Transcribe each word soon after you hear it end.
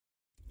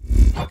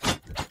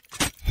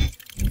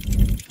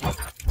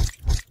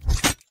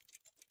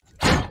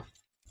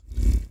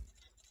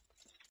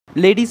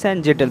Ladies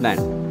and gentlemen,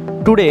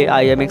 today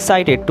I am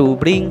excited to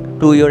bring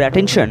to your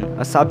attention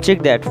a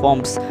subject that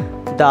forms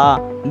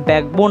the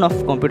backbone of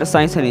computer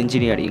science and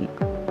engineering,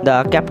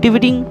 the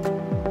captivating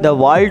the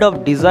world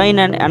of design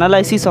and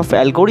analysis of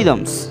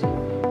algorithms.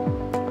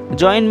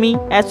 Join me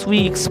as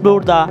we explore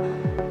the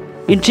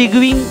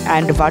intriguing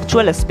and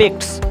virtual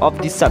aspects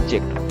of this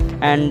subject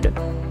and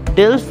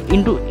delve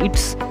into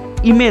its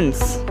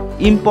immense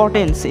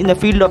importance in the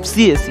field of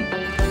CSE.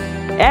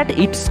 At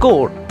its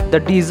core, the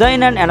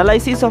design and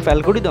analysis of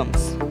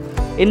algorithms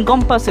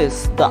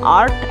encompasses the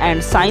art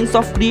and science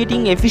of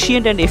creating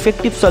efficient and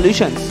effective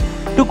solutions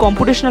to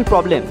computational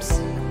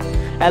problems.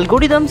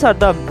 Algorithms are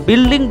the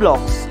building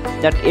blocks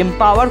that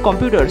empower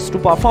computers to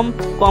perform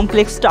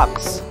complex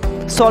tasks,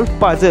 solve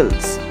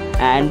puzzles,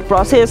 and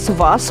process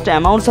vast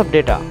amounts of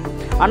data.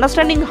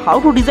 Understanding how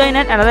to design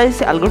and analyze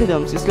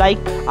algorithms is like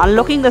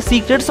unlocking the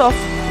secrets of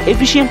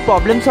efficient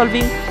problem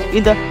solving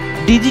in the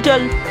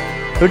digital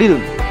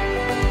realm.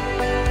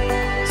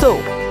 So,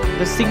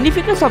 the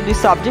significance of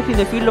this subject in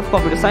the field of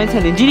computer science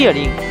and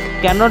engineering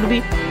cannot be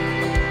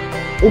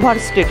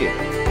overstated.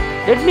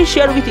 Let me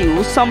share with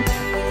you some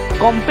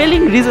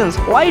compelling reasons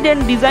why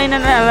then design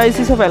and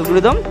analysis of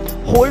algorithm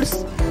holds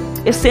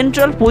a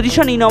central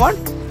position in our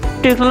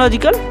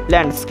technological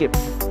landscape.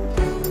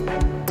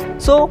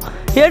 So,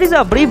 here is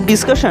a brief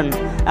discussion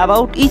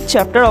about each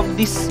chapter of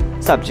this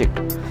subject.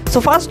 So,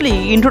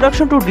 firstly,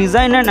 introduction to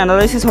design and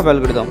analysis of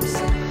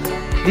algorithms.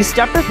 This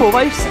chapter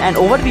provides an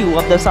overview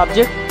of the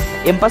subject,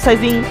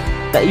 emphasizing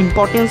the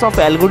importance of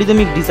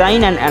algorithmic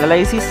design and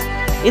analysis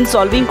in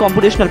solving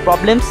computational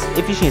problems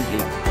efficiently.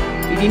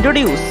 It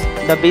introduces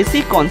the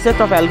basic concept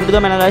of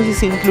algorithm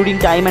analysis, including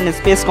time and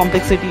space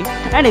complexity,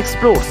 and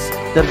explores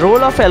the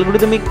role of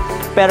algorithmic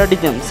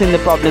paradigms in the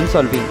problem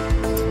solving.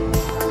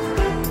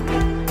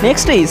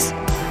 Next is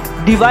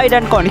divide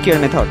and conquer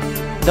method.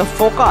 The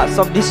focus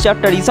of this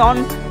chapter is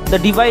on the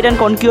divide and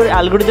conquer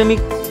algorithmic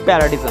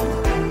paradigm.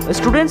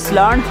 Students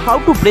learn how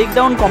to break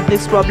down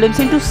complex problems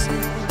into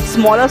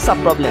smaller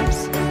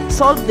subproblems,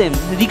 solve them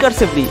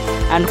recursively,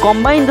 and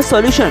combine the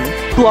solution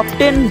to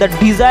obtain the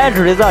desired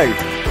result.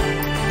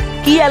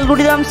 Key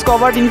algorithms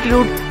covered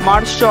include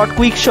merge sort,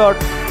 quick sort,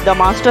 the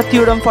master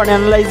theorem for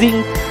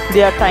analyzing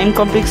their time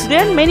complexity,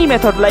 and many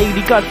methods like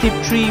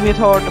recursive tree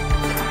method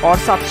or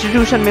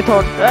substitution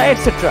method,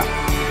 etc.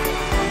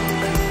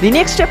 The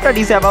next chapter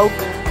is about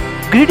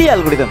greedy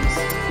algorithms.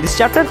 This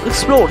chapter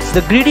explores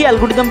the greedy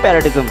algorithm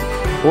paradigm,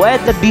 where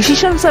the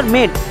decisions are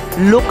made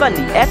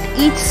locally at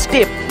each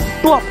step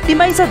to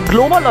optimize a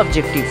global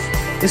objective.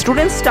 The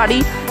students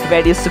study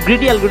various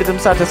greedy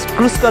algorithms such as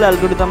Kruskal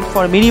algorithm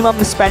for minimum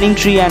spanning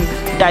tree and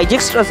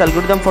Dijkstra's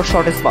algorithm for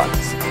shortest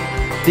paths.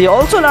 They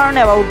also learn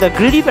about the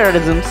greedy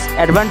paradigm's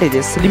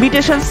advantages,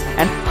 limitations,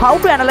 and how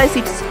to analyze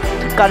its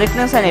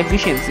correctness and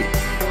efficiency.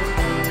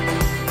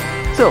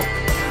 So,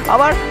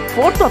 our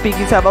fourth topic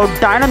is about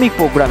dynamic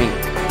programming.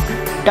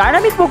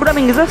 Dynamic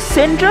programming is a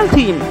central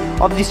theme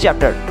of this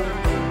chapter.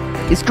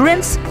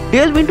 Students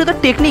delve into the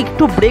technique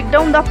to break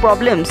down the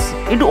problems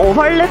into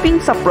overlapping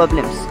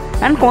subproblems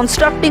and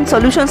constructing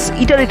solutions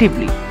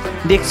iteratively.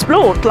 They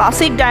explore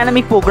classic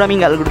dynamic programming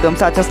algorithms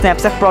such as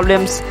knapsack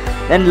problems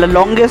and the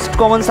longest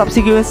common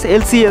subsequence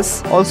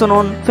 (LCS), also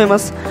known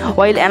famous,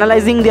 while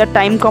analyzing their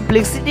time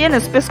complexity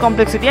and space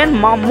complexity, and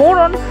more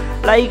on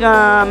like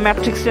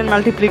matrix and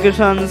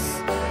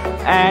multiplications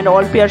and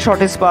all pair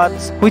shortest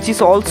paths, which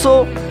is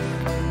also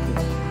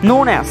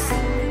known as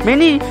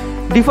many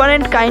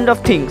different kind of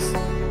things.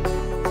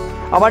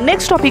 Our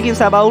next topic is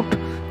about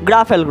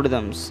graph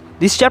algorithms.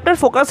 This chapter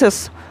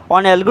focuses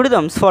on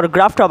algorithms for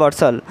graph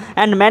traversal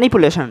and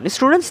manipulation.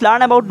 Students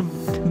learn about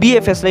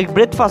BFS like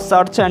breadth first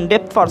search and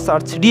depth first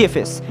search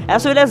 (DFS),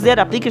 as well as their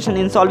application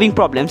in solving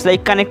problems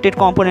like connected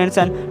components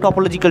and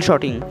topological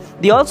sorting.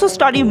 They also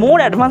study more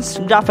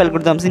advanced graph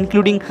algorithms,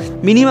 including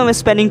minimum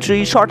spanning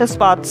tree, shortest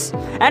paths,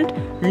 and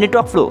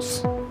network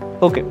flows.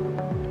 Okay.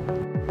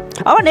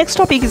 Our next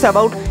topic is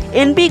about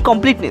NP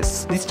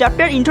completeness. This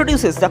chapter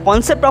introduces the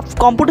concept of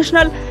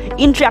computational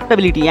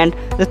intractability and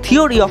the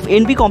theory of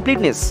NP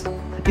completeness.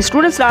 The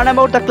students learn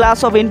about the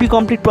class of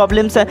NP-complete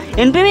problems.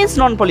 NP means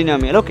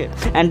non-polynomial, okay,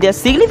 and their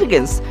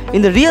significance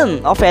in the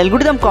realm of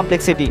algorithm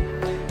complexity.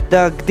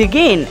 They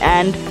gain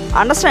an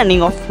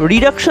understanding of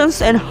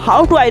reductions and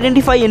how to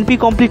identify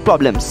NP-complete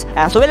problems,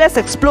 as well as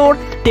explore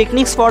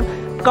techniques for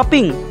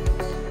coping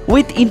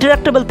with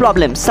interactable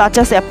problems such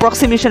as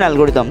approximation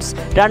algorithms,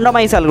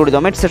 randomized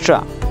algorithm,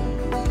 etc.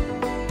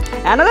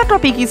 Another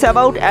topic is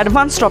about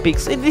advanced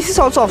topics. This is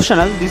also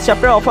optional. This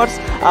chapter offers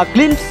a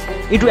glimpse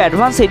into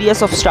advanced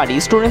areas of study.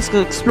 Students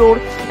can explore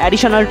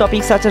additional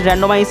topics such as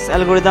randomized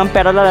algorithm,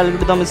 parallel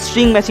algorithm,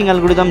 string matching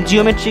algorithm,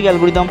 geometric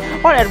algorithm,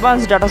 or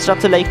advanced data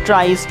structure like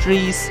tries,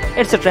 trees,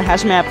 etc.,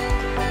 hash map.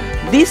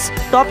 These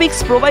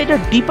topics provide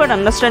a deeper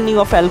understanding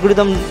of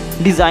algorithm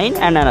design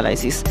and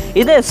analysis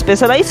in the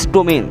specialized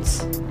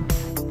domains.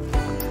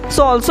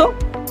 So also,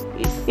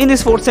 in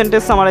this fourth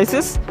sentence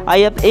summarizes, I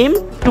have aimed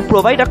to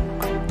provide a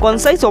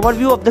concise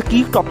overview of the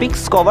key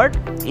topics covered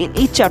in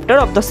each chapter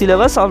of the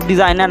syllabus of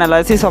design and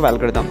analysis of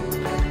algorithm.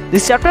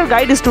 This chapter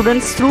guides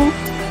students through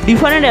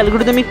different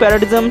algorithmic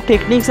paradigm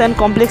techniques and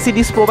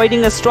complexities,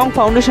 providing a strong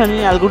foundation in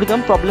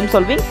algorithm problem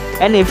solving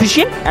and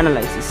efficient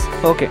analysis.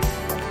 Okay,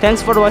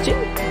 thanks for watching.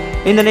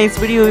 In the next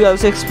video we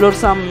also explore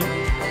some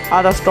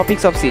other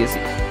topics of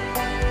CSE.